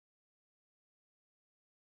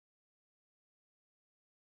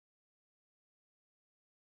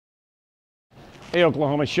Hey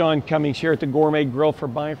Oklahoma, Sean Cummings here at the Gourmet Grill for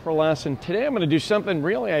Buy for Less, and today I'm going to do something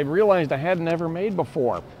really I realized I had never made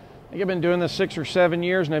before. I think I've been doing this 6 or 7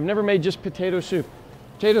 years and I've never made just potato soup.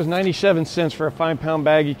 Potatoes 97 cents for a 5-pound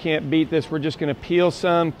bag. You can't beat this. We're just going to peel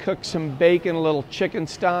some, cook some bacon, a little chicken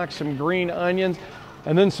stock, some green onions,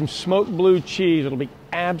 and then some smoked blue cheese. It'll be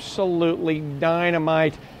absolutely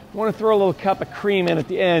dynamite. I want to throw a little cup of cream in at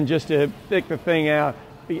the end just to thick the thing out.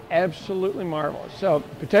 It'll be absolutely marvelous. So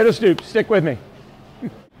potato soup, stick with me.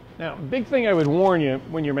 Now, big thing I would warn you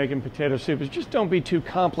when you're making potato soup is just don't be too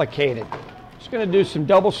complicated. Just going to do some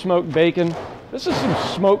double smoked bacon. This is some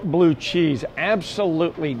smoked blue cheese,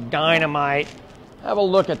 absolutely dynamite. Have a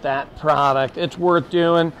look at that product. It's worth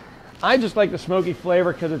doing. I just like the smoky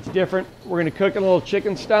flavor because it's different. We're going to cook a little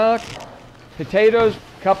chicken stock, potatoes,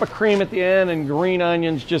 cup of cream at the end, and green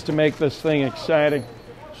onions just to make this thing exciting.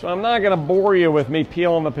 So I'm not going to bore you with me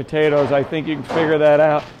peeling the potatoes. I think you can figure that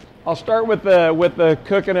out. I'll start with the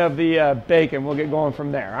cooking of the bacon. We'll get going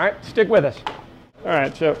from there. All right, stick with us. All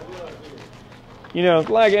right, so, you know,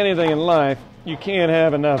 like anything in life, you can't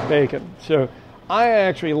have enough bacon. So I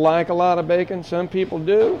actually like a lot of bacon. Some people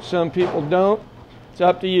do, some people don't. It's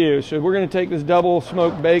up to you. So we're going to take this double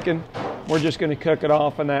smoked bacon. We're just going to cook it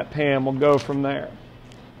off in that pan. We'll go from there.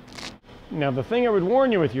 Now, the thing I would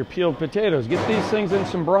warn you with your peeled potatoes, get these things in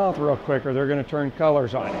some broth real quick or they're going to turn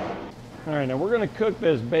colors on you. All right, now we're going to cook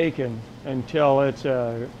this bacon until it's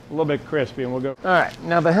a little bit crispy, and we'll go. All right,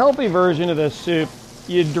 now the healthy version of this soup,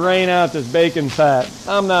 you drain out this bacon fat.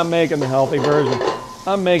 I'm not making the healthy version.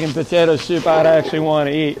 I'm making potato soup I'd actually want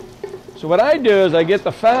to eat. So what I do is I get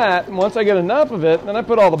the fat, and once I get enough of it, then I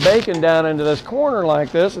put all the bacon down into this corner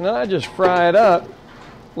like this, and then I just fry it up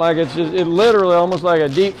like it literally almost like a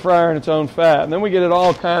deep fryer in its own fat. And then we get it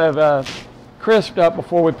all kind of crisped up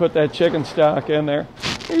before we put that chicken stock in there.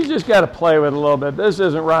 You just got to play with it a little bit. This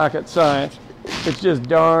isn't rocket science. It's just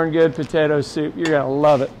darn good potato soup. You're going to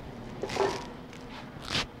love it.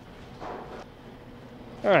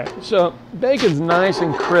 All right, so bacon's nice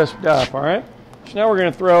and crisped up, all right? So now we're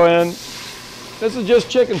going to throw in, this is just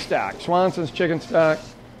chicken stock, Swanson's chicken stock,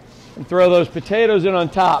 and throw those potatoes in on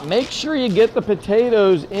top. Make sure you get the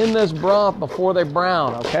potatoes in this broth before they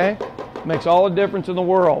brown, okay? Makes all the difference in the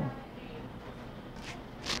world.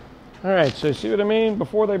 All right, so see what I mean?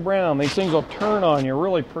 Before they brown, these things will turn on you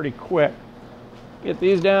really pretty quick. Get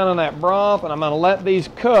these down in that broth, and I'm going to let these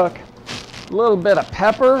cook. A little bit of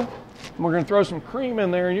pepper, and we're going to throw some cream in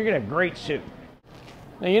there, and you're going to have great soup.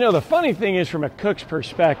 Now, you know, the funny thing is from a cook's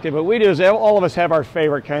perspective, what we do is all of us have our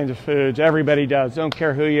favorite kinds of foods. Everybody does. Don't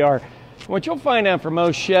care who you are. What you'll find out for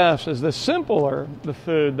most chefs is the simpler the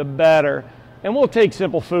food, the better. And we'll take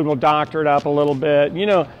simple food, we'll doctor it up a little bit. You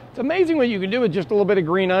know, it's amazing what you can do with just a little bit of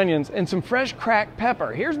green onions and some fresh cracked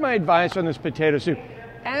pepper. Here's my advice on this potato soup.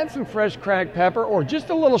 Add some fresh cracked pepper or just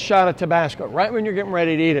a little shot of Tabasco right when you're getting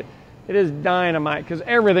ready to eat it. It is dynamite because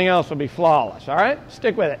everything else will be flawless, all right?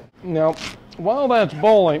 Stick with it. Now, while that's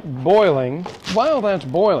boiling,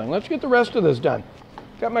 let's get the rest of this done.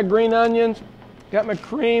 Got my green onions, got my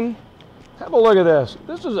cream. Have a look at this.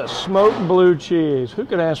 This is a smoked blue cheese. Who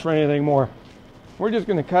could ask for anything more? We're just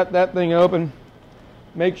going to cut that thing open,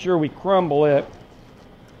 make sure we crumble it.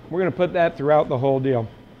 We're going to put that throughout the whole deal.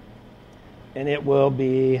 And it will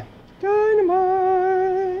be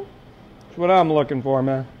dynamite. That's what I'm looking for,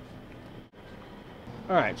 man.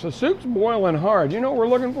 All right, so soup's boiling hard. You know what we're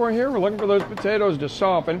looking for here? We're looking for those potatoes to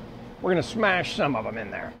soften. We're going to smash some of them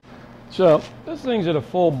in there. So this thing's at a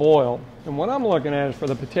full boil. And what I'm looking at is for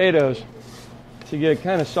the potatoes to get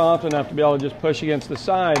kind of soft enough to be able to just push against the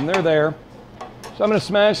side. And they're there. So I'm going to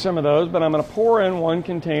smash some of those, but I'm going to pour in 1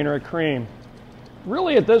 container of cream.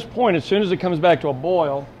 Really at this point, as soon as it comes back to a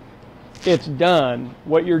boil, it's done.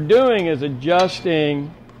 What you're doing is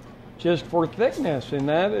adjusting just for thickness, and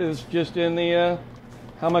that is just in the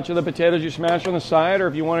how much of the potatoes you smash on the side, or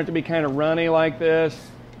if you want it to be kind of runny like this,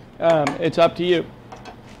 it's up to you.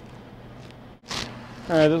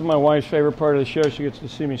 All right, this is my wife's favorite part of the show. She gets to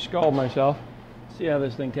see me scald myself. See how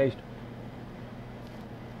this thing tastes.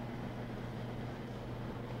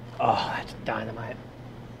 Oh, that's dynamite.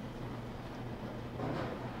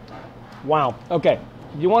 Wow. Okay.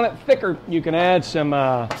 If you want it thicker, you can add some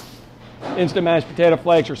instant mashed potato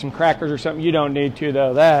flakes or some crackers or something. You don't need to,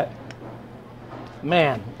 though. That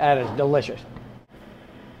is delicious.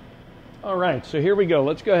 All right, so here we go.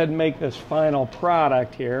 Let's go ahead and make this final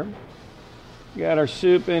product here. Got our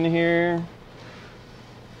soup in here.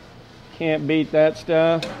 Can't beat that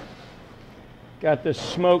stuff. Got this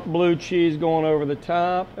smoked blue cheese going over the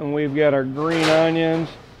top, and we've got our green onions.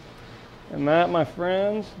 And that, my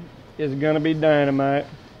friends, is going to be dynamite.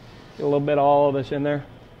 Get a little bit of all of this in there.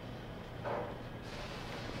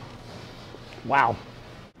 Wow.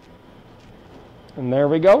 And there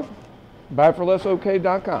we go.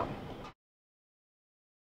 Buyforlessok.com.